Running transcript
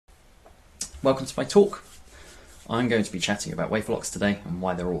Welcome to my talk. I'm going to be chatting about wafer locks today and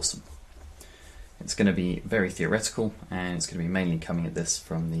why they're awesome. It's going to be very theoretical and it's going to be mainly coming at this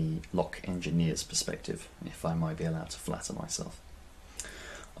from the lock engineer's perspective, if I might be allowed to flatter myself.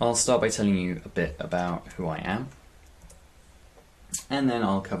 I'll start by telling you a bit about who I am, and then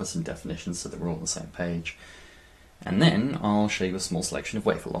I'll cover some definitions so that we're all on the same page, and then I'll show you a small selection of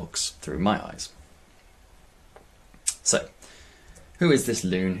wafer locks through my eyes. So, who is this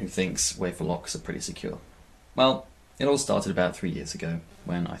loon who thinks wafer locks are pretty secure? Well, it all started about 3 years ago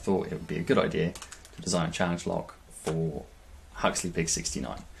when I thought it would be a good idea to design a challenge lock for Huxley Pig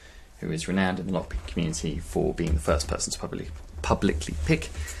 69, who is renowned in the lockpicking community for being the first person to publicly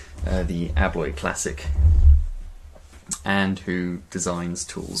pick the Abloy Classic, and who designs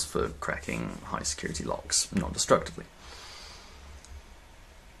tools for cracking high security locks non-destructively.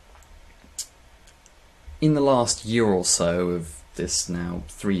 In the last year or so of this now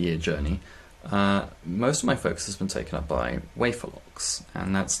 3-year journey, most of my focus has been taken up by wafer locks,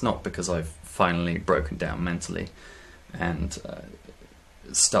 and that's not because I've finally broken down mentally and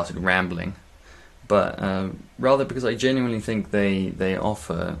started rambling, but rather because I genuinely think they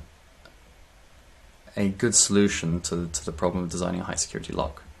offer a good solution to the problem of designing a high security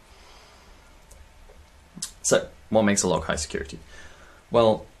lock. So, what makes a lock high security?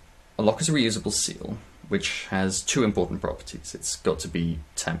 Well, a lock is a reusable seal which has two important properties. It's got to be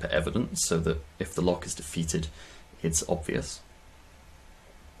tamper evident, so that if the lock is defeated, it's obvious.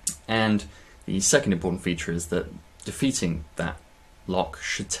 And the second important feature is that defeating that lock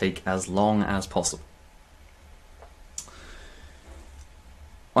should take as long as possible.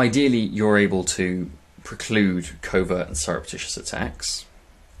 Ideally, you're able to preclude covert and surreptitious attacks,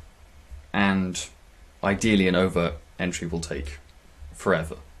 and ideally an overt entry will take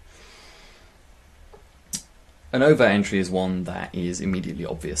forever. An overt entry is one that is immediately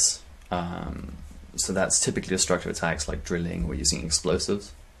obvious, so that's typically destructive attacks like drilling or using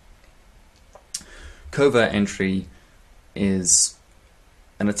explosives. Covert entry is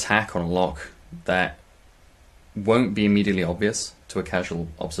an attack on a lock that won't be immediately obvious to a casual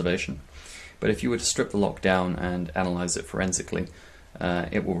observation, but if you were to strip the lock down and analyze it forensically,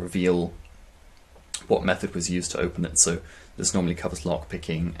 it will reveal what method was used to open it. So this normally covers lock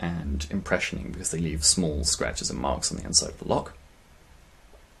picking and impressioning because they leave small scratches and marks on the inside of the lock.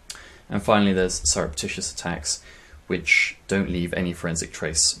 And finally, there's surreptitious attacks which don't leave any forensic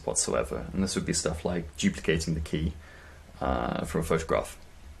trace whatsoever, and this would be stuff like duplicating the key from a photograph.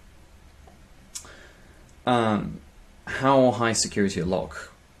 How high security a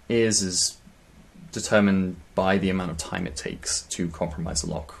lock is determined by the amount of time it takes to compromise a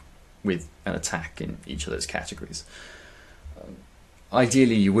lock with an attack in each of those categories.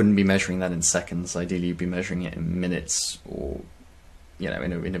 Ideally, you wouldn't be measuring that in seconds. Ideally, you'd be measuring it in minutes, or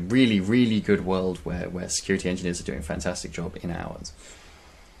in a really, really good world where security engineers are doing a fantastic job, in hours.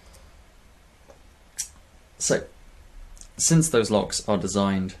 So, since those locks are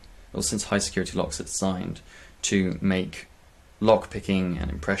designed, or since high security locks are designed to make lock picking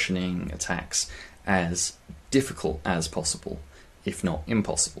and impressioning attacks as difficult as possible, if not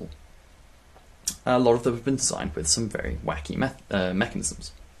impossible, a lot of them have been designed with some very wacky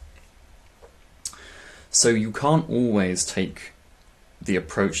mechanisms. So you can't always take the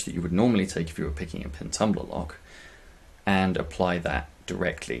approach that you would normally take if you were picking a pin tumbler lock and apply that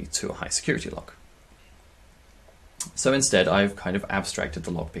directly to a high security lock. So instead, I've kind of abstracted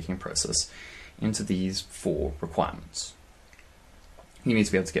the lock picking process into these 4 requirements. You need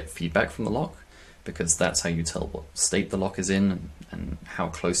to be able to get feedback from the lock, because that's how you tell what state the lock is in and how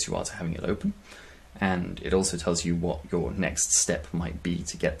close you are to having it open. And it also tells you what your next step might be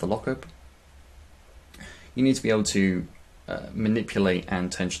to get the lock open. You need to be able to manipulate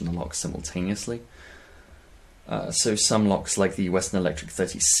and tension the lock simultaneously. So some locks, like the Western Electric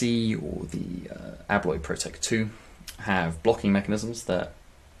 30C or the Abloy Protect 2, have blocking mechanisms that,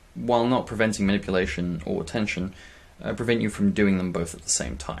 while not preventing manipulation or tension, prevent you from doing them both at the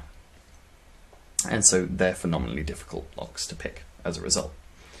same time. And so they're phenomenally difficult locks to pick as a result.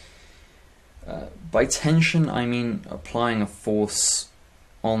 By tension, I mean applying a force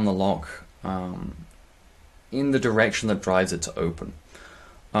on the lock in the direction that drives it to open.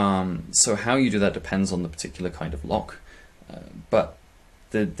 So how you do that depends on the particular kind of lock, but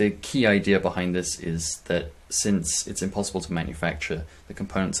the key idea behind this is that since it's impossible to manufacture the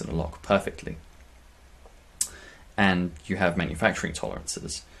components in a lock perfectly, and you have manufacturing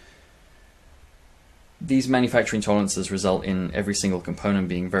tolerances, these manufacturing tolerances result in every single component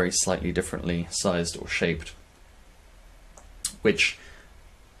being very slightly differently sized or shaped, which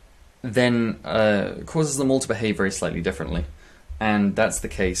then causes them all to behave very slightly differently. And that's the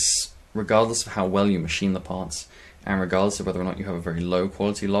case regardless of how well you machine the parts, and regardless of whether or not you have a very low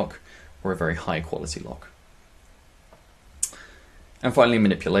quality lock or a very high quality lock. And finally,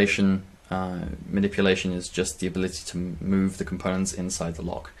 manipulation. Manipulation is just the ability to move the components inside the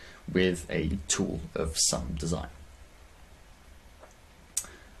lock with a tool of some design.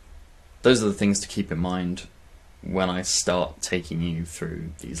 Those are the things to keep in mind when I start taking you through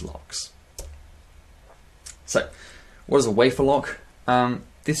these locks. So, what is a wafer lock?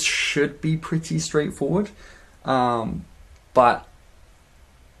 This should be pretty straightforward, but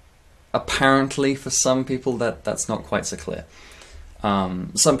apparently for some people that's not quite so clear.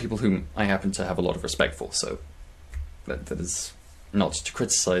 Some people whom I happen to have a lot of respect for, so that is not to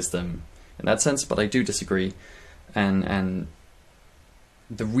criticize them in that sense, but I do disagree, and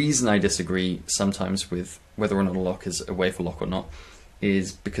the reason I disagree sometimes with whether or not a lock is a wafer lock or not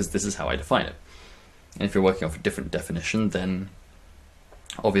is because this is how I define it. And if you're working off a different definition, then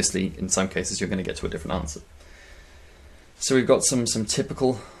obviously in some cases you're going to get to a different answer. So we've got some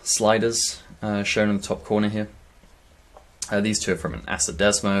typical sliders shown in the top corner here. These two are from an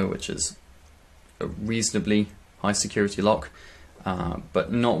Acidesmo, which is a reasonably high security lock, but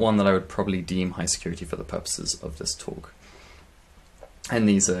not one that I would probably deem high security for the purposes of this talk. And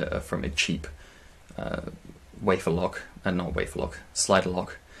these are from a cheap wafer lock, not wafer lock, slider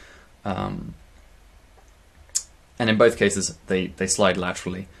lock. And in both cases, they slide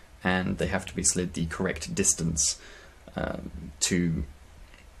laterally, and they have to be slid the correct distance to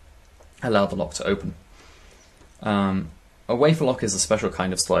allow the lock to open. A wafer lock is a special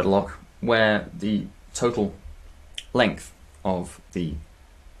kind of slider lock where the total length of the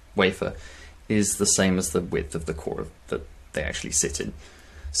wafer is the same as the width of the core that they actually sit in.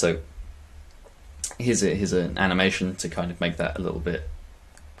 So here's an animation to kind of make that a little bit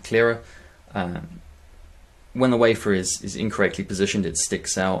clearer. When the wafer is incorrectly positioned, it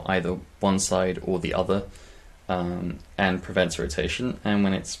sticks out either one side or the other and prevents rotation. And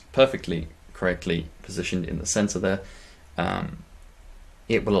when it's perfectly correctly positioned in the center there,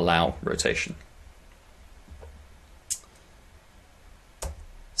 it will allow rotation.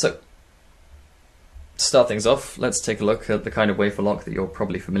 So, to start things off, let's take a look at the kind of wafer lock that you're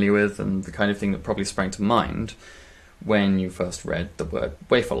probably familiar with and the kind of thing that probably sprang to mind when you first read the word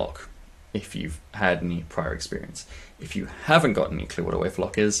wafer lock, if you've had any prior experience. If you haven't got any clue what a wafer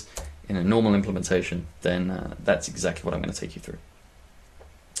lock is in a normal implementation, then that's exactly what I'm going to take you through.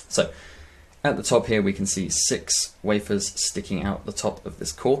 So, at the top here we can see 6 wafers sticking out the top of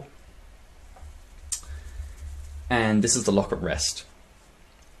this core. And this is the lock at rest.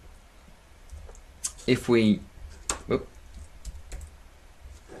 If we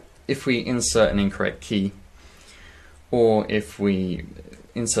insert an incorrect key, or if we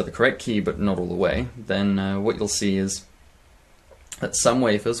insert the correct key but not all the way, then what you'll see is that some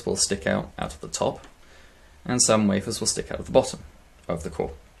wafers will stick out of the top, and some wafers will stick out of the bottom of the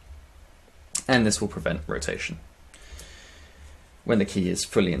core. And this will prevent rotation. When the key is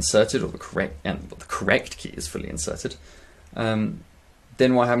fully inserted, or the correct key is fully inserted,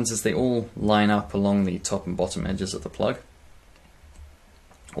 then what happens is they all line up along the top and bottom edges of the plug,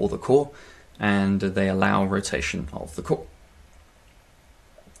 or the core, and they allow rotation of the core.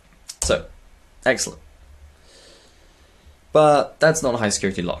 So, excellent. But that's not a high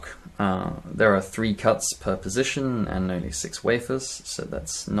security lock. There are 3 cuts per position and only 6 wafers, so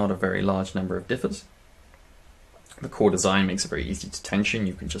that's not a very large number of differs. The core design makes it very easy to tension.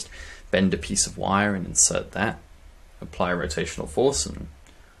 You can just bend a piece of wire and insert that, apply a rotational force, and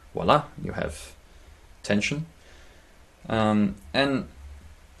voila, you have tension. And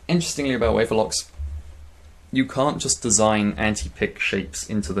interestingly about wafer locks, you can't just design anti-pick shapes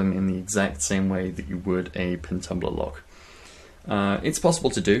into them in the exact same way that you would a pin tumbler lock. It's possible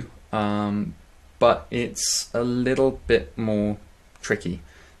to do, but it's a little bit more tricky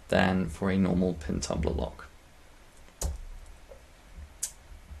than for a normal pin tumbler lock.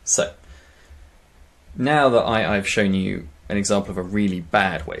 So, now that I've shown you an example of a really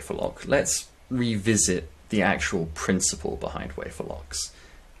bad wafer lock, let's revisit the actual principle behind wafer locks,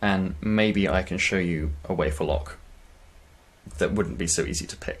 and maybe I can show you a wafer lock that wouldn't be so easy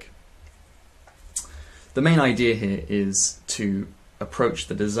to pick. The main idea here is to approach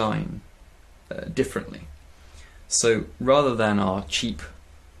the design differently. So rather than our cheap,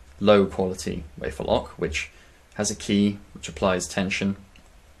 low quality wafer lock, which has a key which applies tension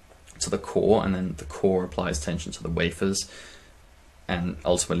to the core, and then the core applies tension to the wafers and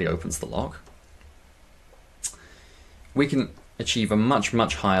ultimately opens the lock, we can achieve a much,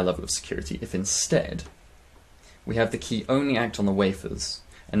 much higher level of security if instead we have the key only act on the wafers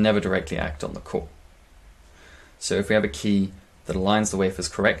and never directly act on the core. So if we have a key that aligns the wafers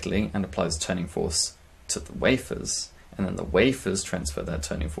correctly and applies turning force to the wafers, and then the wafers transfer that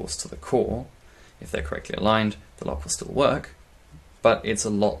turning force to the core. If they're correctly aligned, the lock will still work, but it's a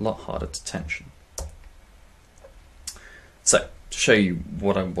lot harder to tension. So, to show you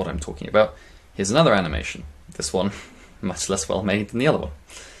what I'm talking about, here's another animation. This one, much less well made than the other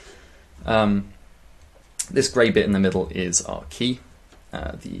one. This grey bit in the middle is our key.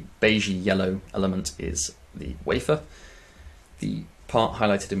 The beigey yellow element is the wafer. The part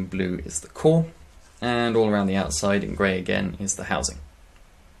highlighted in blue is the core, and all around the outside in grey again is the housing.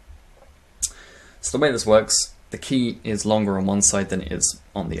 So the way this works, the key is longer on one side than it is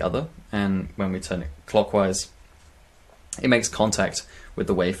on the other, and when we turn it clockwise, it makes contact with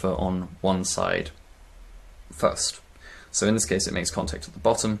the wafer on one side first. So in this case it makes contact at the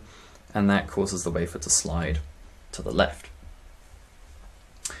bottom, and that causes the wafer to slide to the left.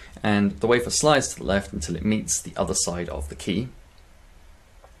 And the wafer slides to the left until it meets the other side of the key,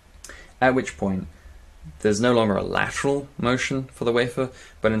 at which point there's no longer a lateral motion for the wafer,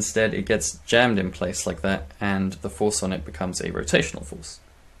 but instead it gets jammed in place like that, and the force on it becomes a rotational force.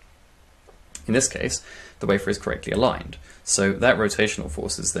 In this case, the wafer is correctly aligned, so that rotational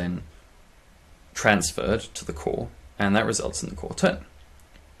force is then transferred to the core, and that results in the core turn.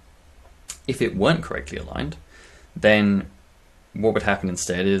 If it weren't correctly aligned, then what would happen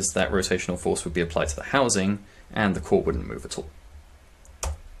instead is that rotational force would be applied to the housing, and the core wouldn't move at all.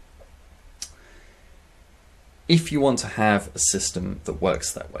 If you want to have a system that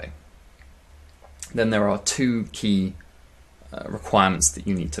works that way, then there are two key requirements that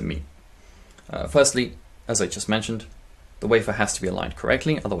you need to meet. Firstly, as I just mentioned, the wafer has to be aligned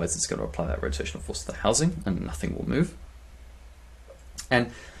correctly, otherwise it's going to apply that rotational force to the housing and nothing will move.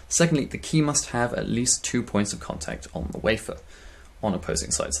 And secondly, the key must have at least 2 points of contact on the wafer, on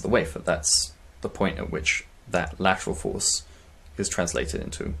opposing sides of the wafer. That's the point at which that lateral force is translated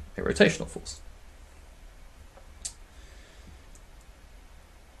into a rotational force.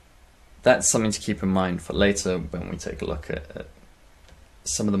 That's something to keep in mind for later when we take a look at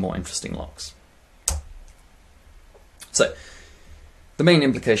some of the more interesting locks. So, the main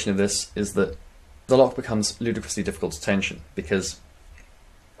implication of this is that the lock becomes ludicrously difficult to tension, because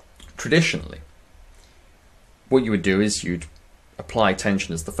traditionally, what you would do is you'd apply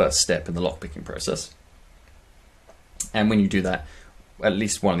tension as the first step in the lockpicking process. And when you do that, at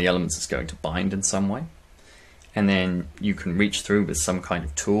least one of the elements is going to bind in some way. And then you can reach through with some kind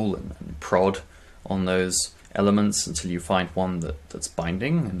of tool and prod on those elements until you find one that's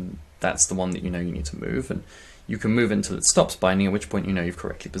binding, and that's the one that you know you need to move. And you can move until it stops binding, at which point you know you've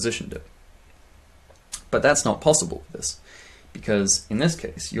correctly positioned it. But that's not possible with this, because in this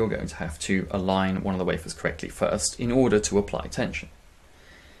case you're going to have to align one of the wafers correctly first in order to apply tension.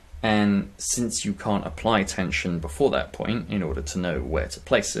 And since you can't apply tension before that point in order to know where to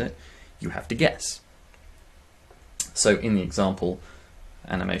place it, you have to guess. So in the example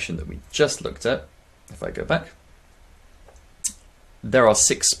animation that we just looked at, if I go back, there are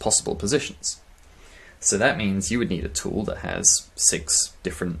 6 possible positions. So that means you would need a tool that has 6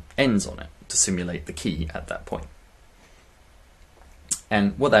 different ends on it to simulate the key at that point.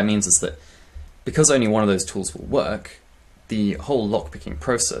 And what that means is that because only one of those tools will work, the whole lockpicking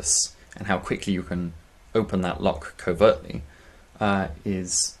process and how quickly you can open that lock covertly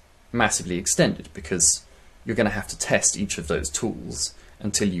is massively extended, because you're going to have to test each of those tools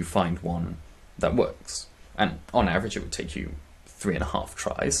until you find one that works. And on average, it would take you 3.5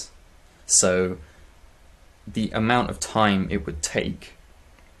 tries. So the amount of time it would take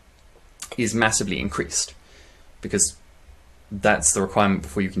is massively increased, because that's the requirement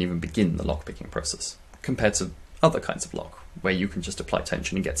before you can even begin the lockpicking process, compared to other kinds of lock, where you can just apply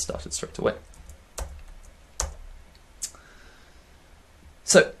tension and get started straight away.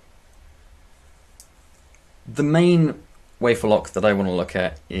 So, the main wafer lock that I want to look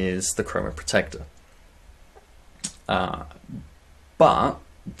at is the chroma protector. But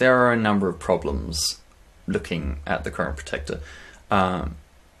there are a number of problems looking at the chroma protector. At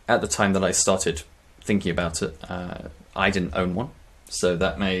the time that I started thinking about it, I didn't own one, so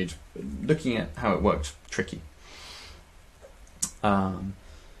that made looking at how it worked tricky. And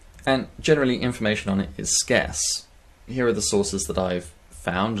generally information on it is scarce. Here are the sources that I've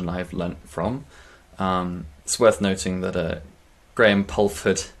found and I've learnt from. It's worth noting that Graham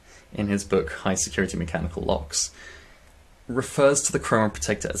Pulford, in his book High Security Mechanical Locks, refers to the chroma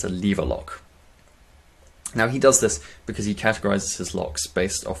protector as a lever lock. Now he does this because he categorizes his locks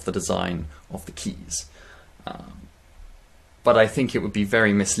based off the design of the keys. But I think it would be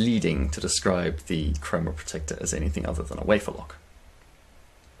very misleading to describe the chroma protector as anything other than a wafer lock.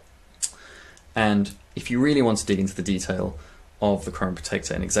 And if you really want to dig into the detail of the Chrome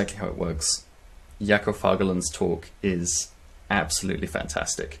Protector and exactly how it works, Jaakko Fagerlund's talk is absolutely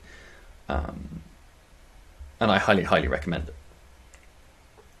fantastic. And I highly, highly recommend it.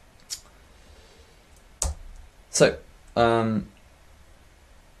 So,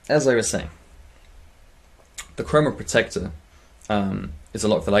 as I was saying, the Chrome Protector is a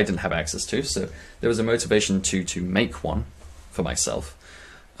lock that I didn't have access to, so there was a motivation to make one for myself,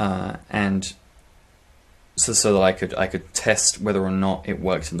 and so that I could test whether or not it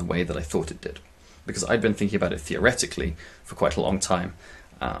worked in the way that I thought it did, because I'd been thinking about it theoretically for quite a long time,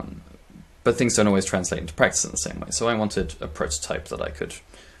 but things don't always translate into practice in the same way. So I wanted a prototype that I could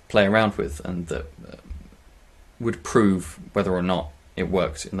play around with and that would prove whether or not it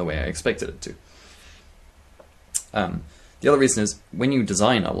worked in the way I expected it to. The other reason is when you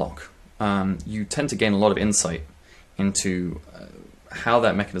design a lock, you tend to gain a lot of insight into how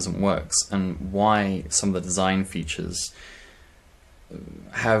that mechanism works and why some of the design features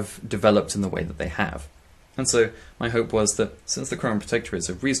have developed in the way that they have. And so my hope was that since the Chrome Protector is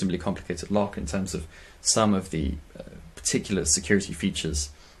a reasonably complicated lock in terms of some of the particular security features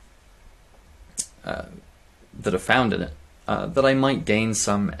that are found in it, that I might gain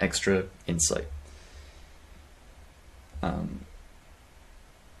some extra insight.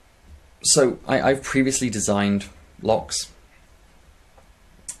 So I've previously designed locks,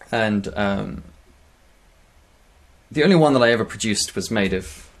 and the only one that I ever produced was made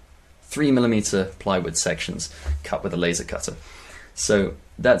of 3mm plywood sections cut with a laser cutter. So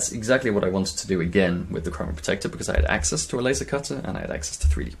that's exactly what I wanted to do again with the Chrome Protector, because I had access to a laser cutter and I had access to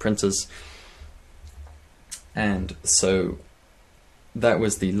 3D printers. And so that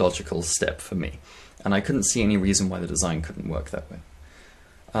was the logical step for me. And I couldn't see any reason why the design couldn't work that way.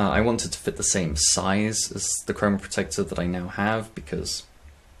 I wanted to fit the same size as the Chrome Protector that I now have, because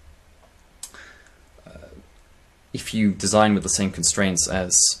if you design with the same constraints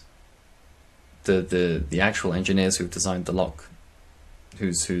as the actual engineers who've designed the lock,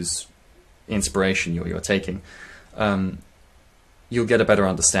 whose inspiration you're taking, you'll get a better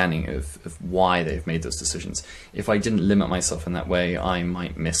understanding of why they've made those decisions. If I didn't limit myself in that way, I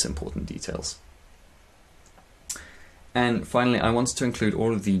might miss important details. And finally, I wanted to include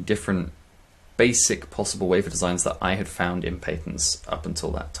all of the different basic possible wafer designs that I had found in patents up until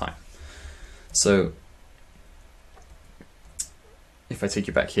that time. So if I take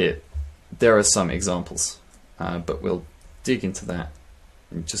you back here, there are some examples, but we'll dig into that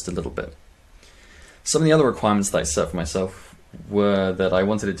in just a little bit. Some of the other requirements that I set for myself were that I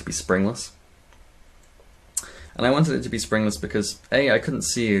wanted it to be springless. And I wanted it to be springless because A, I couldn't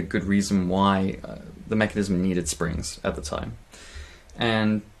see a good reason why the mechanism needed springs at the time,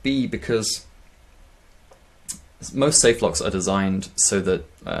 and B, because most safe locks are designed so that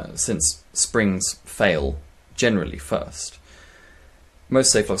since springs fail generally first,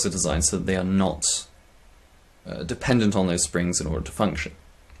 most safe locks are designed so that they are not dependent on those springs in order to function.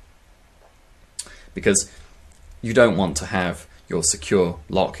 Because you don't want to have your secure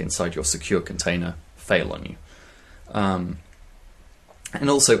lock inside your secure container fail on you. And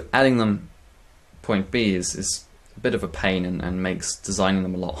also adding them, point B, is a bit of a pain and makes designing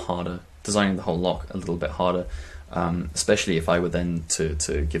them a lot harder, designing the whole lock a little bit harder, especially if I were then to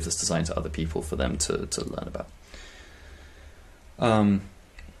give this design to other people for them to learn about.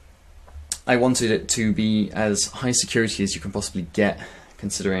 I wanted it to be as high security as you can possibly get,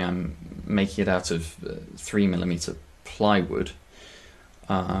 considering I'm making it out of 3mm plywood.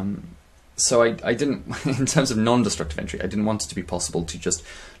 So I didn't, in terms of non-destructive entry, I didn't want it to be possible to just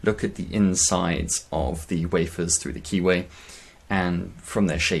look at the insides of the wafers through the keyway and from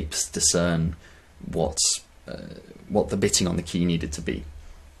their shapes discern what the bitting on the key needed to be,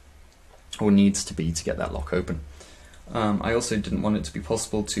 or needs to be, to get that lock open. I also didn't want it to be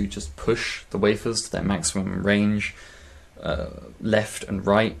possible to just push the wafers to their maximum range, left and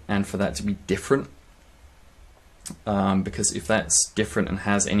right, and for that to be different. Because if that's different and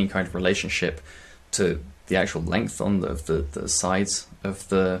has any kind of relationship to the actual length on the sides of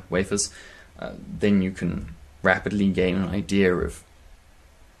the wafers, then you can rapidly gain an idea of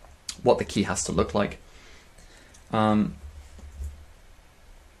what the key has to look like. And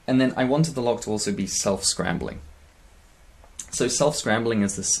then I wanted the lock to also be self-scrambling. So self-scrambling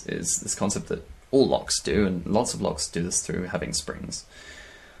is this concept that all locks do, and lots of locks do this through having springs.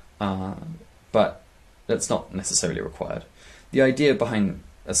 But that's not necessarily required. The idea behind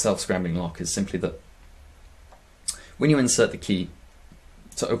a self-scrambling lock is simply that when you insert the key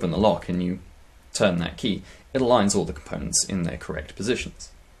to open the lock and you turn that key, it aligns all the components in their correct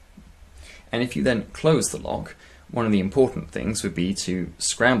positions. And if you then close the lock, one of the important things would be to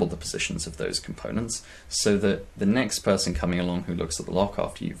scramble the positions of those components so that the next person coming along who looks at the lock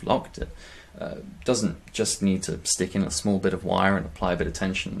after you've locked it doesn't just need to stick in a small bit of wire and apply a bit of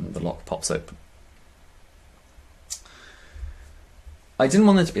tension and the lock pops open. I didn't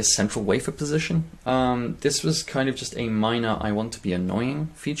want there to be a central wafer position. This was kind of just a minor I want to be annoying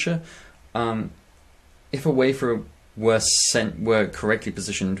feature. If a wafer were correctly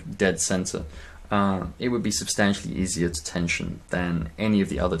positioned dead center, it would be substantially easier to tension than any of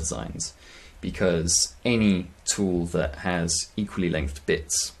the other designs, because any tool that has equally lengthed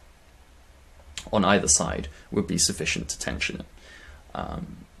bits on either side would be sufficient to tension it,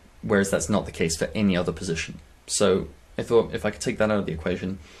 whereas that's not the case for any other position. So I thought if I could take that out of the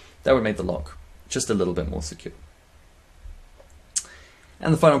equation, that would make the lock just a little bit more secure.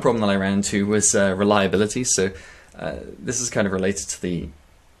 And the final problem that I ran into was reliability. So this is kind of related to the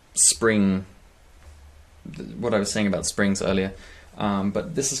spring, what I was saying about springs earlier,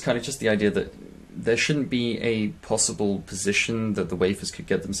 but this is kind of just the idea that there shouldn't be a possible position that the wafers could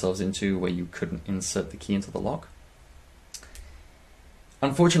get themselves into where you couldn't insert the key into the lock.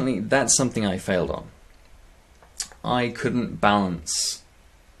 Unfortunately, that's something I failed on. I couldn't balance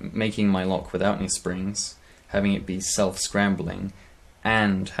making my lock without any springs, having it be self-scrambling,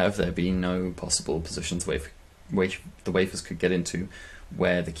 and have there be no possible positions the wafers could get into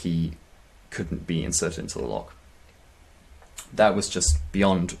where the key couldn't be inserted into the lock. That was just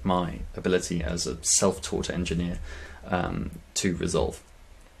beyond my ability as a self-taught engineer to resolve.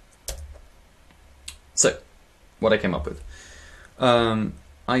 So, what I came up with.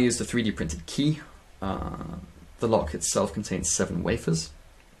 I used a 3D printed key. The lock itself contains 7 wafers.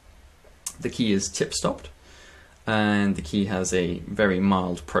 The key is tip-stopped, and the key has a very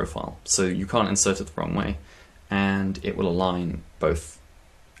mild profile, so you can't insert it the wrong way, and it will align both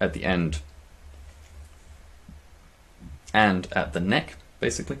at the end and at the neck,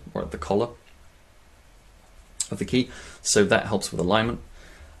 basically, or at the collar of the key, so that helps with alignment.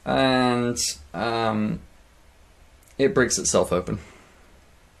 And it breaks itself open.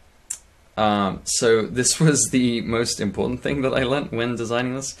 So this was the most important thing that I learnt when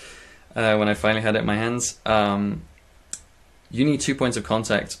designing this, when I finally had it in my hands. You need 2 points of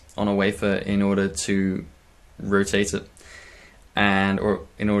contact on a wafer in order to rotate it, or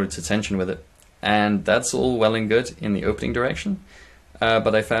in order to tension with it. And that's all well and good in the opening direction,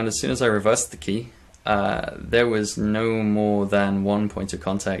 but I found as soon as I reversed the key, there was no more than 1 point of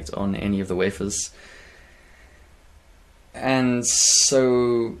contact on any of the wafers. And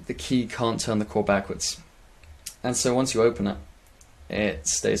so the key can't turn the core backwards. And so once you open it, it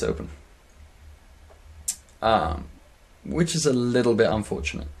stays open. Which is a little bit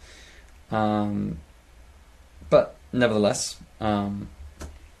unfortunate. But nevertheless,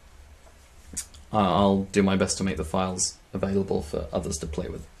 I'll do my best to make the files available for others to play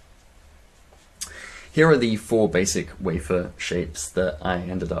with. Here are the 4 basic wafer shapes that I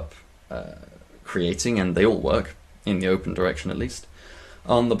ended up creating, and they all work, in the open direction at least.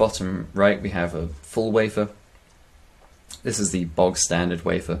 On the bottom right we have a full wafer. This is the bog standard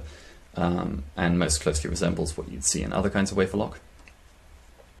wafer, and most closely resembles what you'd see in other kinds of wafer lock.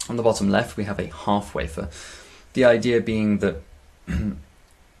 On the bottom left we have a half wafer, the idea being that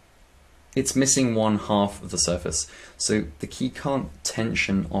it's missing 1/2 of the surface, so the key can't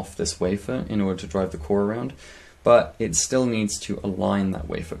tension off this wafer in order to drive the core around, but it still needs to align that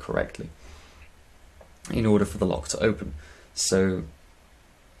wafer correctly in order for the lock to open. So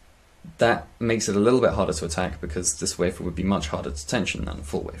that makes it a little bit harder to attack, because this wafer would be much harder to tension than a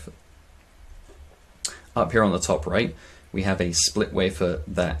full wafer. Up here on the top right we have a split wafer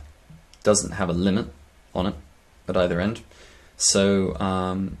that doesn't have a limit on it at either end. So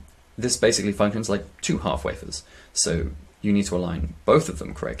this basically functions like 2 half wafers. So you need to align both of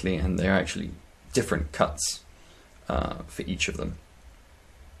them correctly, and they're actually different cuts for each of them.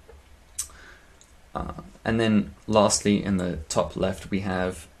 And then lastly, in the top left, we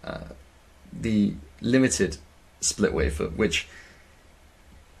have the limited split wafer, which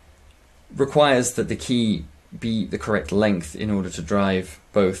requires that the key be the correct length in order to drive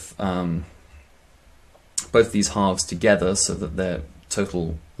both these halves together, so that their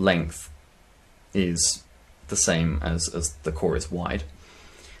total length is the same as the core is wide.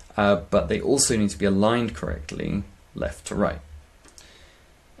 But they also need to be aligned correctly left to right.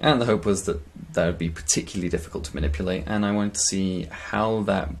 And the hope was that that would be particularly difficult to manipulate, and I wanted to see how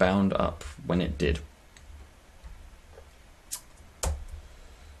that bound up when it did.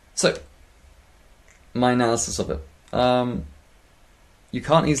 So, my analysis of it. You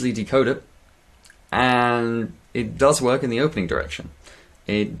can't easily decode it, and it does work in the opening direction.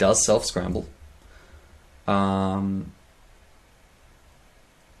 It does self-scramble. And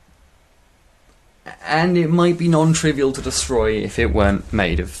it might be non-trivial to destroy if it weren't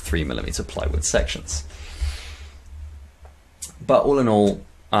made of 3mm plywood sections. But all in all,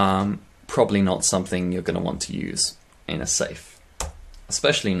 probably not something you're going to want to use in a safe,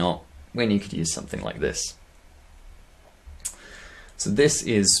 especially not when you could use something like this. So this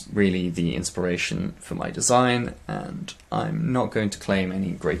is really the inspiration for my design, and I'm not going to claim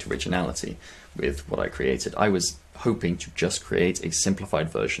any great originality with what I created. I was hoping to just create a simplified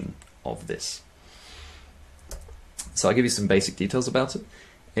version of this. So I'll give you some basic details about it.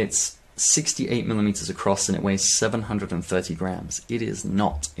 It's 68mm across and it weighs 730 grams. It is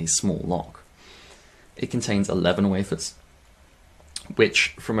not a small lock. It contains 11 wafers, which,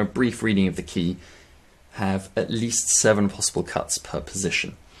 from a brief reading of the key, have at least 7 possible cuts per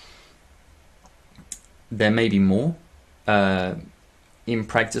position. There may be more. In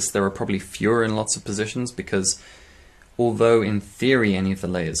practice, there are probably fewer in lots of positions because, although in theory any of the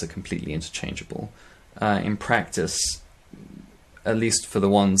layers are completely interchangeable, in practice, at least for the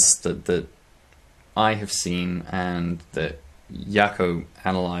ones that I have seen and that Jaakko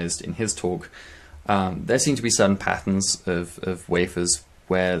analyzed in his talk, there seem to be certain patterns of wafers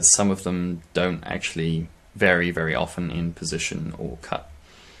where some of them don't actually vary very often in position or cut.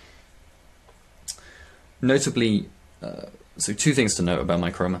 Notably, so 2 things to note about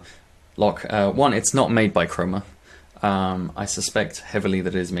my Chroma lock. One, it's not made by Chroma. I suspect heavily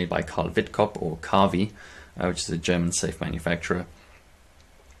that it is made by Karl Wittkop or Kavi, which is a German safe manufacturer,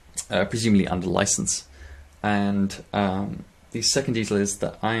 presumably under license. And the second detail is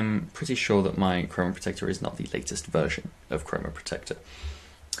that I'm pretty sure that my Chroma protector is not the latest version of Chroma protector.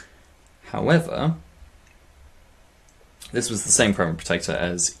 However, this was the same Chroma protector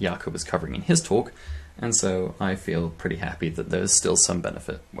as Jaakko was covering in his talk, and so I feel pretty happy that there's still some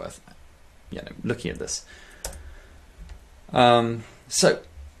benefit worth looking at this. So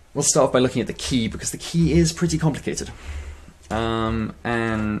we'll start off by looking at the key, because the key is pretty complicated.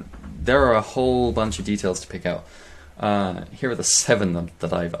 And there are a whole bunch of details to pick out. Here are the 7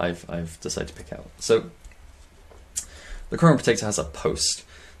 that I've decided to pick out. So the Chroma protector has a post.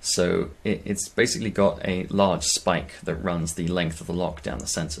 So it's basically got a large spike that runs the length of the lock down the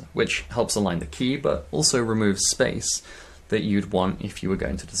center, which helps align the key, but also removes space that you'd want if you were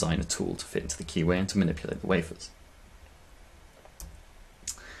going to design a tool to fit into the keyway and to manipulate the wafers.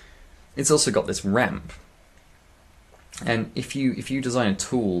 It's also got this ramp. And if you design a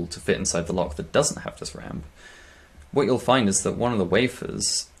tool to fit inside the lock that doesn't have this ramp, what you'll find is that one of the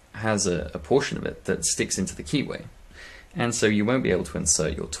wafers has a portion of it that sticks into the keyway. And so you won't be able to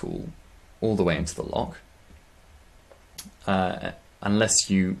insert your tool all the way into the lock unless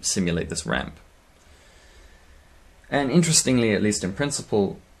you simulate this ramp. And interestingly, at least in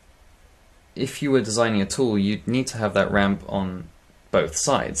principle, if you were designing a tool, you'd need to have that ramp on both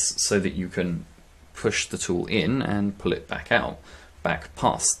sides so that you can push the tool in and pull it back out, back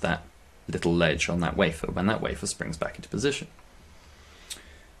past that little ledge on that wafer when that wafer springs back into position.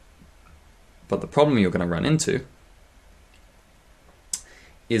 But the problem you're going to run into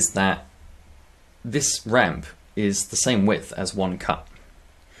is that this ramp is the same width as one cut.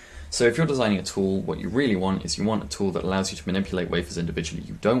 So if you're designing a tool, what you really want is you want a tool that allows you to manipulate wafers individually.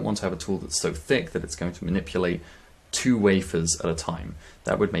 You don't want to have a tool that's so thick that it's going to manipulate 2 wafers at a time.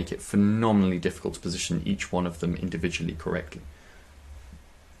 That would make it phenomenally difficult to position each one of them individually correctly.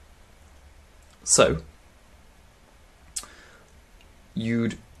 So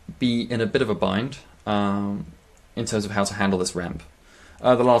you'd be in a bit of a bind in terms of how to handle this ramp.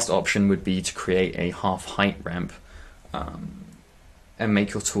 The last option would be to create a half-height ramp and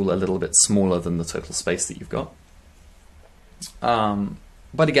make your tool a little bit smaller than the total space that you've got.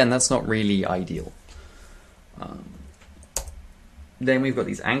 But again, that's not really ideal. Then we've got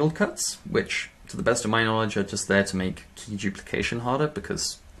these angled cuts, which, to the best of my knowledge, are just there to make key duplication harder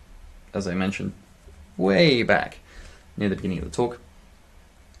because, as I mentioned way back near the beginning of the talk,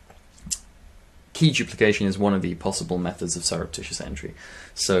 key duplication is one of the possible methods of surreptitious entry.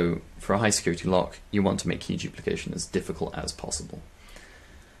 So for a high security lock, you want to make key duplication as difficult as possible.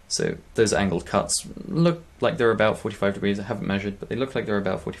 So those angled cuts look like they're about 45 degrees. I haven't measured, but they look like they're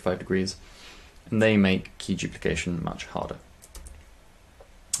about 45 degrees. And they make key duplication much harder.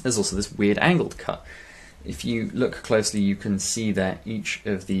 There's also this weird angled cut. If you look closely, you can see that each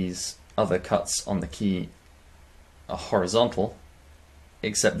of these other cuts on the key are horizontal,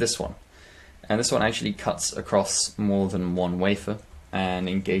 except this one. And this one actually cuts across more than one wafer and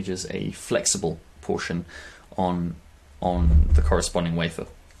engages a flexible portion on the corresponding wafer,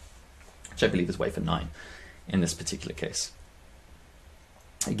 which I believe is wafer 9 in this particular case.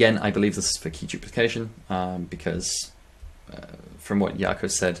 Again, I believe this is for key duplication because from what Jaakko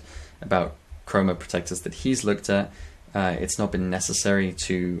said about chroma protectors that he's looked at, it's not been necessary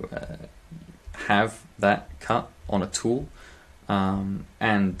to have that cut on a tool,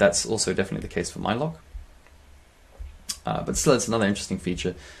 and that's also definitely the case for my lock. But still, it's another interesting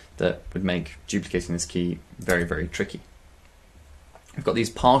feature that would make duplicating this key very, very tricky. We've got these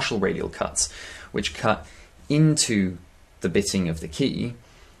partial radial cuts, which cut into the bitting of the key,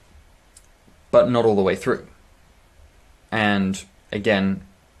 but not all the way through. And again,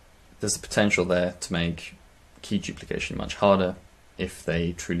 there's the potential there to make key duplication much harder if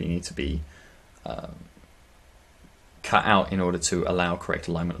they truly need to be cut out in order to allow correct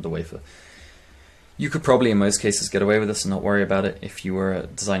alignment of the wafer. You could probably, in most cases, get away with this and not worry about it if you were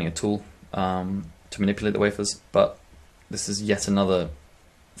designing a tool to manipulate the wafers, but this is yet another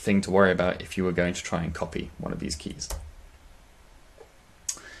thing to worry about if you were going to try and copy one of these keys.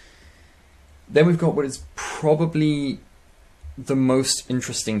 Then we've got what is probably the most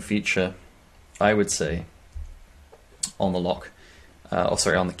interesting feature, I would say, on the lock,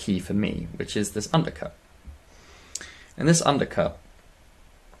 on the key for me, which is this undercut. And this undercut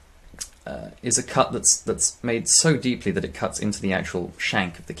is a cut that's made so deeply that it cuts into the actual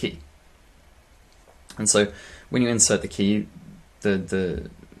shank of the key. And so when you insert the key, the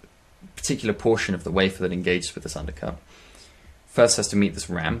particular portion of the wafer that engages with this undercut first has to meet this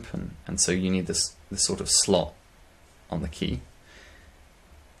ramp, and so you need this sort of slot on the key.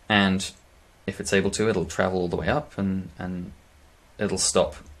 And if it's able to, it'll travel all the way up, and it'll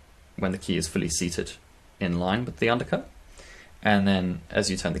stop when the key is fully seated in line with the undercut. And then as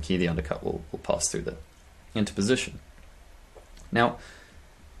you turn the key, the undercut will pass through into position. Now,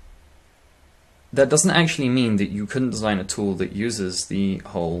 that doesn't actually mean that you couldn't design a tool that uses the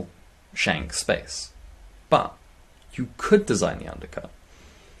whole shank space, but you could design the undercut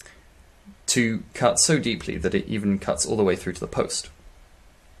to cut so deeply that it even cuts all the way through to the post.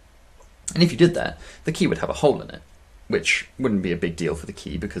 And if you did that, the key would have a hole in it, which wouldn't be a big deal for the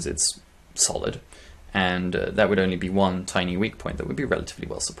key because it's solid, and that would only be one tiny weak point that would be relatively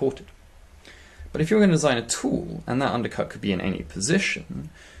well supported. But if you're going to design a tool and that undercut could be in any position,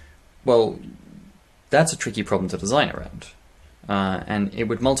 well, that's a tricky problem to design around. And it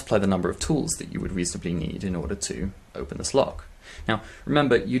would multiply the number of tools that you would reasonably need in order to open this lock. Now,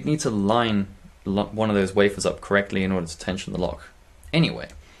 remember, you'd need to line one of those wafers up correctly in order to tension the lock anyway.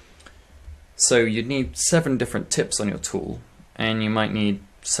 So you'd need 7 different tips on your tool, and you might need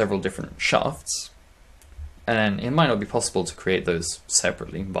several different shafts, and it might not be possible to create those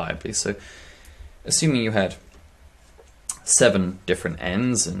separately, viably. So assuming you had 7 different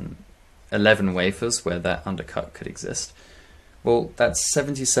ends and 11 wafers where that undercut could exist, well, that's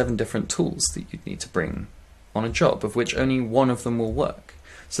 77 different tools that you'd need to bring on a job, of which only one of them will work.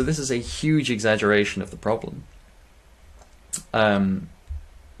 So this is a huge exaggeration of the problem,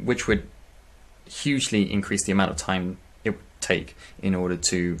 which would hugely increase the amount of time it would take in order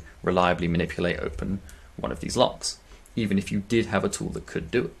to reliably manipulate open one of these locks, even if you did have a tool that could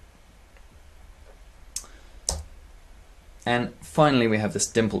do it. And finally, we have this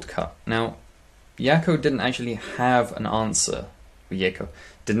dimpled cut. Now, Jaakko didn't actually have an answer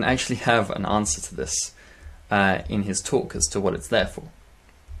to this in his talk as to what it's there for.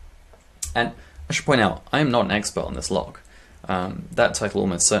 And I should point out, I am not an expert on this lock. That title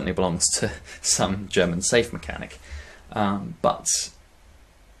almost certainly belongs to some German safe mechanic. But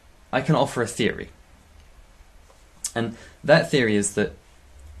I can offer a theory. And that theory is that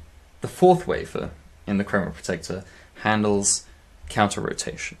the 4th wafer in the chroma protector handles counter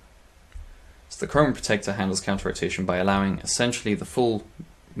rotation. So the chroma protector handles counter rotation by allowing essentially the full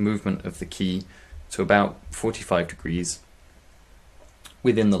movement of the key to about 45 degrees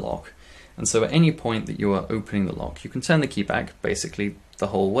within the lock. And so at any point that you are opening the lock, you can turn the key back basically the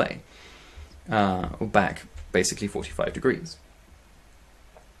whole way, or back basically 45 degrees.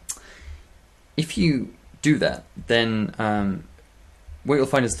 If you do that, then what you'll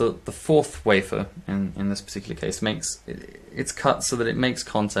find is the 4th wafer, in this particular case, it's cut so that it makes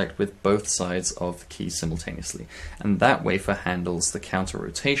contact with both sides of the key simultaneously. And that wafer handles the counter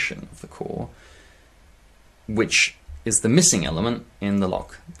rotation of the core, which is the missing element in the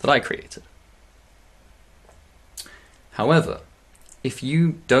lock that I created. However, if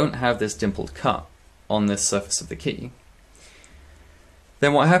you don't have this dimpled cut on this surface of the key,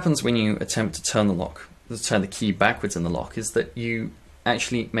 then what happens when you attempt to turn the key backwards in the lock is that you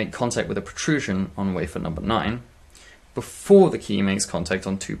actually make contact with a protrusion on wafer number 9 before the key makes contact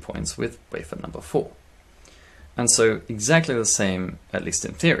on 2 points with wafer number 4. And so exactly the same, at least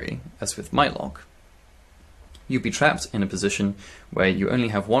in theory, as with my lock, you'd be trapped in a position where you only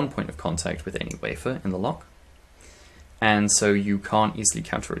have one point of contact with any wafer in the lock, and so you can't easily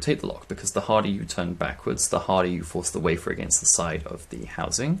counter-rotate the lock, because the harder you turn backwards, the harder you force the wafer against the side of the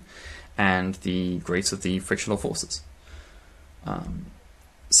housing, and the greater the frictional forces.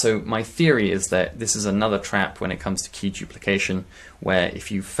 So my theory is that this is another trap when it comes to key duplication, where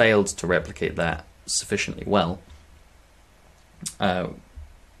if you failed to replicate that sufficiently well,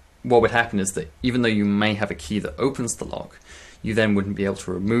 what would happen is that even though you may have a key that opens the lock, you then wouldn't be able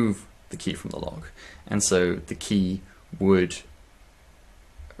to remove the key from the lock, and so the key would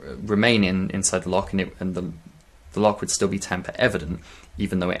remain inside the lock, and the lock would still be tamper evident,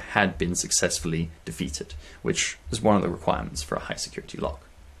 even though it had been successfully defeated, which is one of the requirements for a high security lock.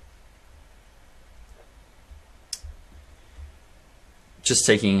 Just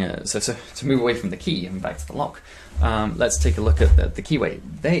taking so to move away from the key and back to the lock, let's take a look at the keyway.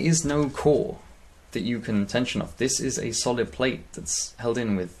 There is no core that you can tension off. This is a solid plate that's held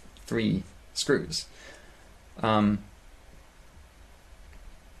in with 3 screws.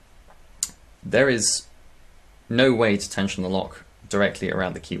 There is no way to tension the lock directly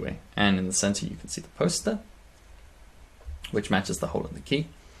around the keyway, and in the center you can see the post there, which matches the hole in the key,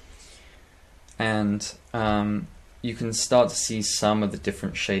 and you can start to see some of the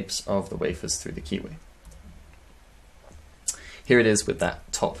different shapes of the wafers through the keyway. Here it is with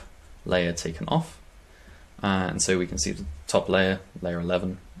that top layer taken off, and so we can see the top layer, layer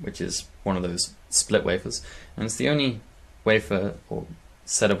 11, which is one of those split wafers, and it's the only wafer or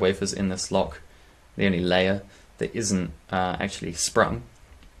set of wafers in this lock, the only layer that isn't actually sprung.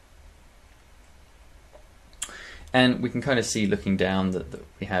 And we can kind of see, looking down, that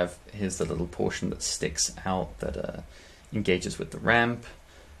we have, here's the little portion that sticks out that engages with the ramp,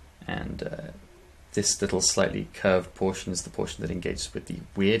 and this little slightly curved portion is the portion that engages with the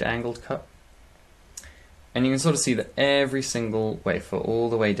weird angled cut. And you can sort of see that every single wafer all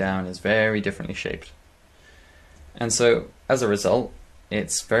the way down is very differently shaped. And so as a result,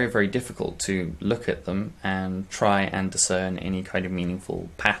 it's very, very difficult to look at them and try and discern any kind of meaningful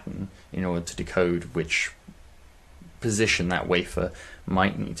pattern in order to decode which position that wafer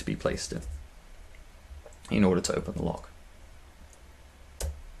might need to be placed in order to open the lock.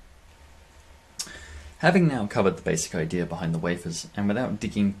 Having now covered the basic idea behind the wafers, and without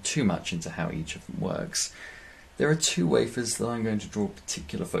digging too much into how each of them works, there are 2 wafers that I'm going to draw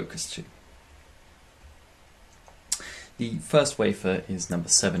particular focus to. The first wafer is number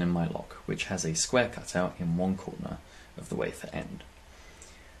 7 in my lock, which has a square cutout in one corner of the wafer end.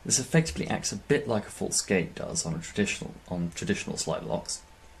 This effectively acts a bit like a false gate does on traditional slide locks,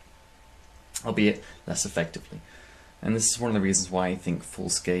 albeit less effectively. And this is one of the reasons why I think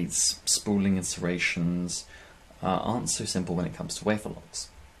false gates, spooling and serrations aren't so simple when it comes to wafer locks.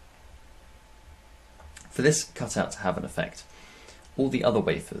 For this cutout to have an effect, all the other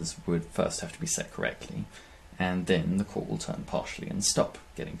wafers would first have to be set correctly, and then the core will turn partially and stop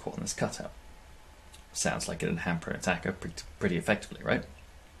getting caught in this cutout. Sounds like it'd hamper an attacker pretty effectively, right?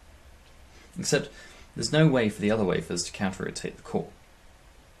 Except there's no way for the other wafers to counter-rotate the core.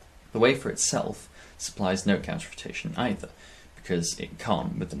 The wafer itself supplies no counter-rotation either, because it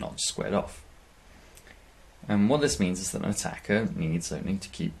can't with the notch squared off. And what this means is that an attacker needs only to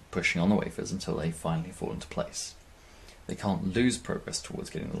keep pushing on the wafers until they finally fall into place. They can't lose progress towards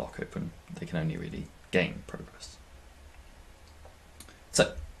getting the lock open, they can only really gain progress.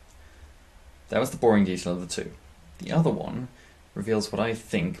 So, that was the boring detail of the 2. The other one reveals what I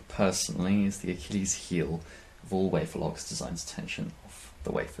think, personally, is the Achilles heel of all wafer locks designed to tension off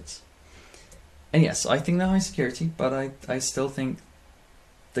the wafers. And yes, I think they're high security, but I still think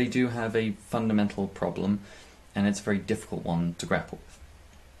they do have a fundamental problem, and it's a very difficult one to grapple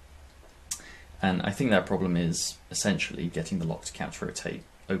with. And I think that problem is essentially getting the lock to counter-rotate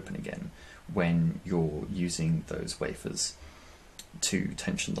open again when you're using those wafers to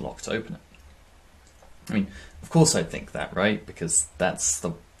tension the lock to open it. I mean, of course I'd think that, right? Because that's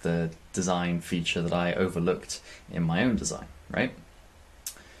the design feature that I overlooked in my own design, right?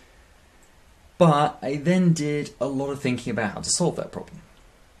 But I then did a lot of thinking about how to solve that problem.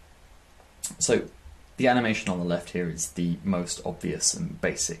 So the animation on the left here is the most obvious and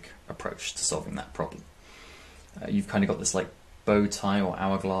basic approach to solving that problem. You've kind of got this like bow tie or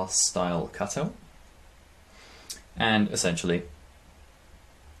hourglass style cutout, and essentially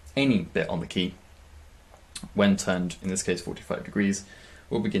any bit on the key, when turned, in this case 45 degrees,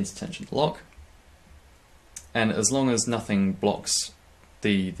 will begin to tension the lock, and as long as nothing blocks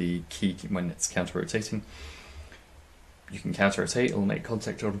the key when it's counter-rotating, you can counter-rotate, it'll make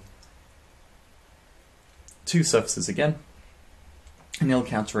contact on 2 surfaces again, and it'll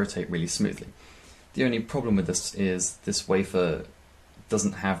counter-rotate really smoothly. The only problem with this is this wafer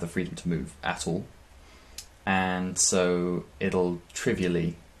doesn't have the freedom to move at all, and so it'll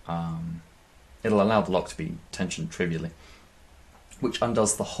trivially, it'll allow the lock to be tensioned trivially, which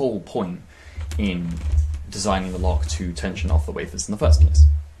undoes the whole point in designing the lock to tension off the wafers in the first place.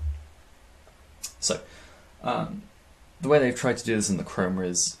 So, the way they've tried to do this in the Chroma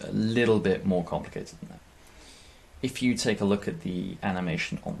is a little bit more complicated than that. If you take a look at the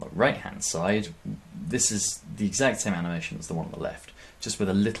animation on the right-hand side, this is the exact same animation as the one on the left, just with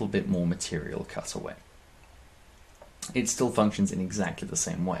a little bit more material cut away. It still functions in exactly the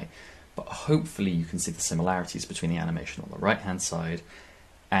same way, but hopefully you can see the similarities between the animation on the right-hand side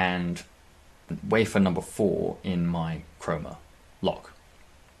and wafer number 4 in my Chroma lock.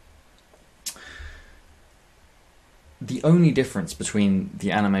 The only difference between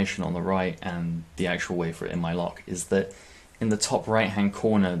the animation on the right and the actual wafer in my lock is that in the top right-hand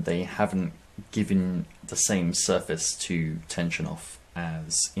corner they haven't given the same surface to tension off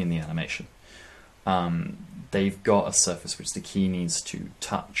as in the animation. They've got a surface which the key needs to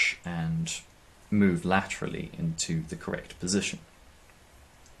touch and move laterally into the correct position.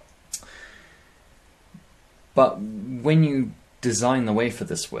 But when you design the wafer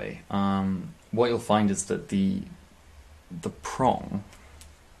this way, what you'll find is that the prong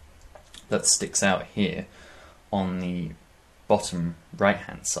that sticks out here on the bottom right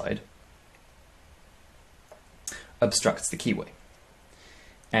hand side obstructs the keyway.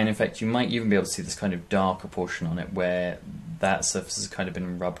 And in fact you might even be able to see this kind of darker portion on it where that surface has kind of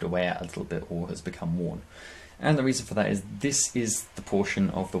been rubbed away at a little bit or has become worn. And the reason for that is this is the portion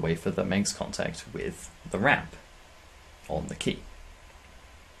of the wafer that makes contact with the ramp on the key.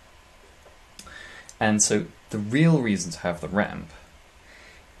 And so the real reason to have the ramp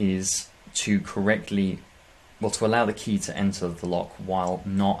is to correctly, well, to allow the key to enter the lock while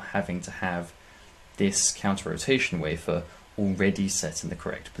not having to have this counter-rotation wafer already set in the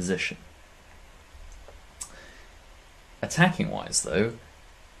correct position. Attacking-wise, though,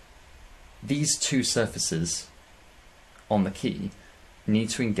 these two surfaces on the key need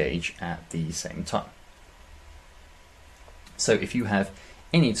to engage at the same time. So if you have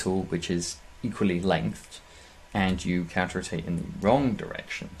any tool which is equally lengthed and you counter-rotate in the wrong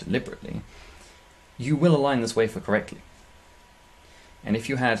direction deliberately, you will align this wafer correctly. And if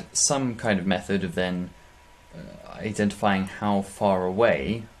you had some kind of method of then identifying how far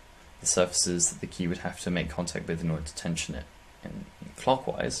away the surfaces that the key would have to make contact with in order to tension it in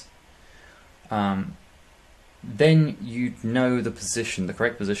clockwise, then you'd know the position, the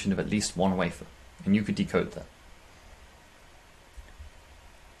correct position of at least one wafer, and you could decode that.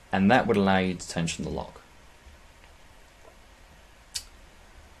 And that would allow you to tension the lock.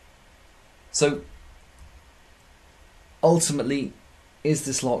 So, ultimately, is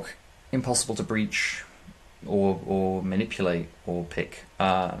this lock impossible to breach or manipulate or pick?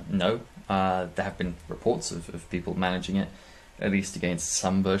 No. There have been reports of people managing it, at least against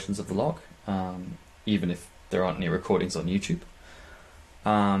some versions of the lock, even if there aren't any recordings on YouTube.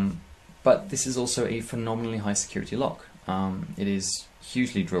 But this is also a phenomenally high security lock. It is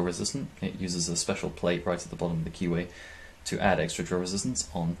hugely drill resistant. It uses a special plate right at the bottom of the keyway to add extra drill resistance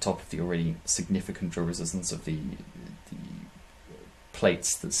on top of the already significant drill resistance of the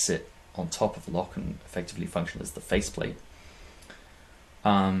plates that sit on top of the lock and effectively function as the faceplate.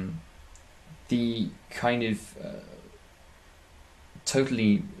 The kind of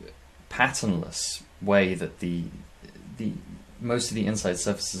totally patternless way that the most of the inside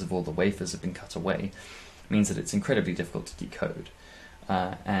surfaces of all the wafers have been cut away means that it's incredibly difficult to decode.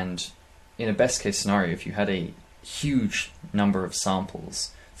 And in a best case scenario, if you had a huge number of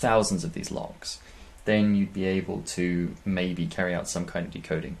samples, thousands of these logs, then you'd be able to maybe carry out some kind of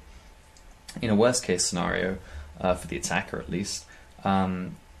decoding. In a worst case scenario, for the attacker at least,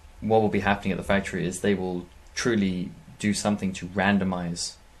 what will be happening at the factory is they will truly do something to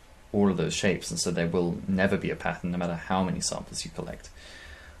randomize all of those shapes, and so there will never be a pattern no matter how many samples you collect.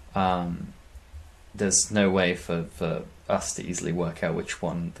 There's no way for us to easily work out which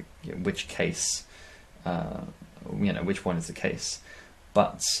one, which case, which one is the case.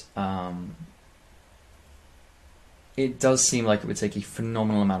 But it does seem like it would take a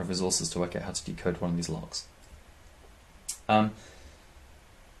phenomenal amount of resources to work out how to decode one of these logs. I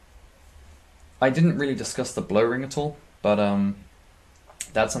didn't really discuss the blow ring at all, but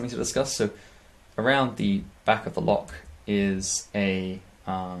that's something to discuss. So around the back of the lock is a,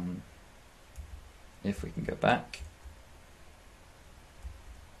 if we can go back.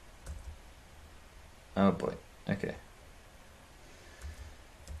 Oh boy, okay.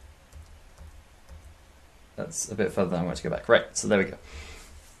 That's a bit further than I want to go back. Right, so there we go.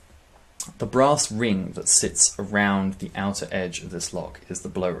 The brass ring that sits around the outer edge of this lock is the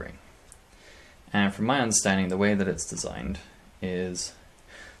blow ring. And from my understanding, the way that it's designed is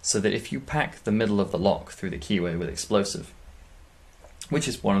so that if you pack the middle of the lock through the keyway with explosive, which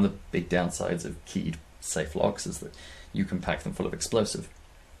is one of the big downsides of keyed safe locks, is that you can pack them full of explosive.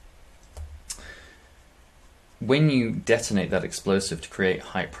 When you detonate that explosive to create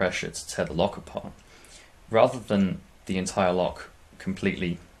high pressure to tear the lock apart, rather than the entire lock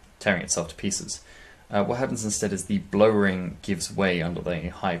completely tearing itself to pieces, what happens instead is the blow ring gives way under the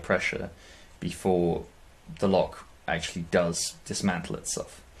high pressure before the lock actually does dismantle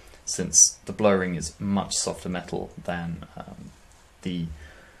itself, since the blow ring is much softer metal than the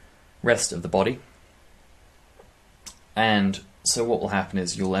rest of the body. And so what will happen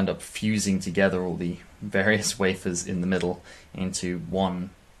is you'll end up fusing together all the various wafers in the middle into one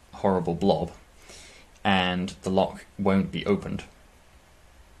horrible blob, and the lock won't be opened.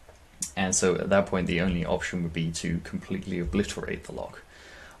 And so at that point the only option would be to completely obliterate the lock.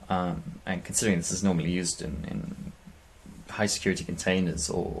 And considering this is normally used in high security containers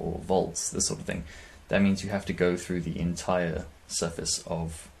or vaults, this sort of thing, that means you have to go through the entire surface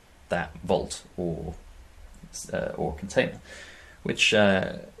of that vault or container, which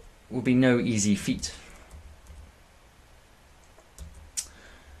will be no easy feat.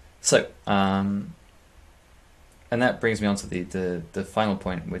 So, and that brings me on to the final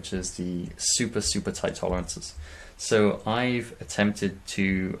point, which is the super tight tolerances. So I've attempted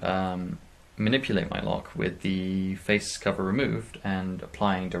to manipulate my lock with the face cover removed and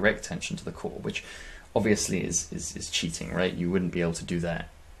applying direct tension to the core, which obviously is cheating, right? You wouldn't be able to do that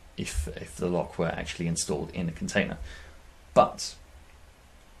if the lock were actually installed in a container. But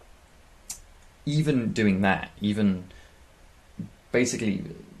even doing that, even basically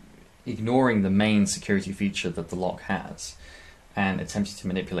ignoring the main security feature that the lock has and attempting to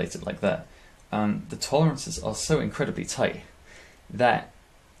manipulate it like that, the tolerances are so incredibly tight that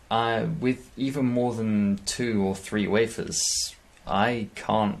with even more than 2 or 3 wafers, I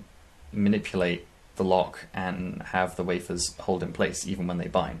can't manipulate the lock and have the wafers hold in place even when they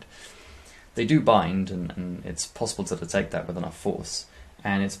bind. They do bind, and it's possible to detect that with enough force,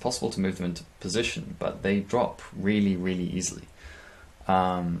 and it's possible to move them into position, but they drop really easily,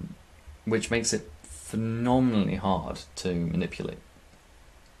 which makes it phenomenally hard to manipulate.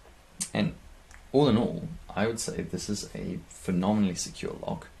 And all in all, I would say this is a phenomenally secure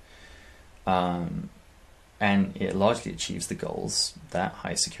lock, and it largely achieves the goals that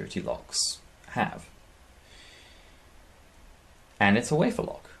high security locks have. And it's a wafer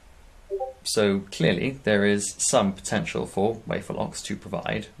lock. So clearly there is some potential for wafer locks to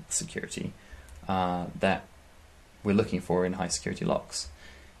provide the security that we're looking for in high security locks,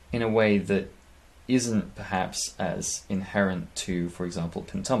 in a way that isn't perhaps as inherent to, for example,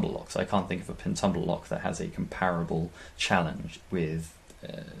 pin tumble locks. I can't think of a pin tumble lock that has a comparable challenge with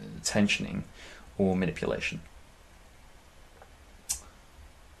tensioning or manipulation.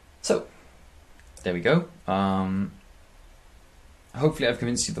 So there we go. Hopefully I've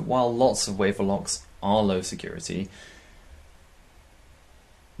convinced you that while lots of wafer locks are low security,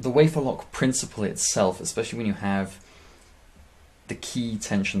 the wafer lock principle itself, especially when you have the key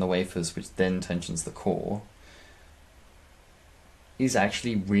tension the wafers, which then tensions the core, is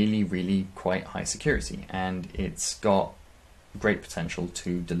actually really quite high security, and it's got great potential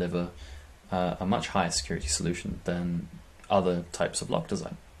to deliver a much higher security solution than other types of lock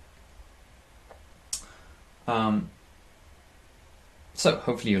design. So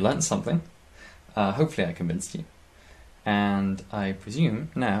hopefully you learned something. Hopefully I convinced you. And I presume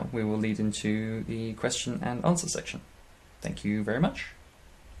now we will lead into the question and answer section. Thank you very much.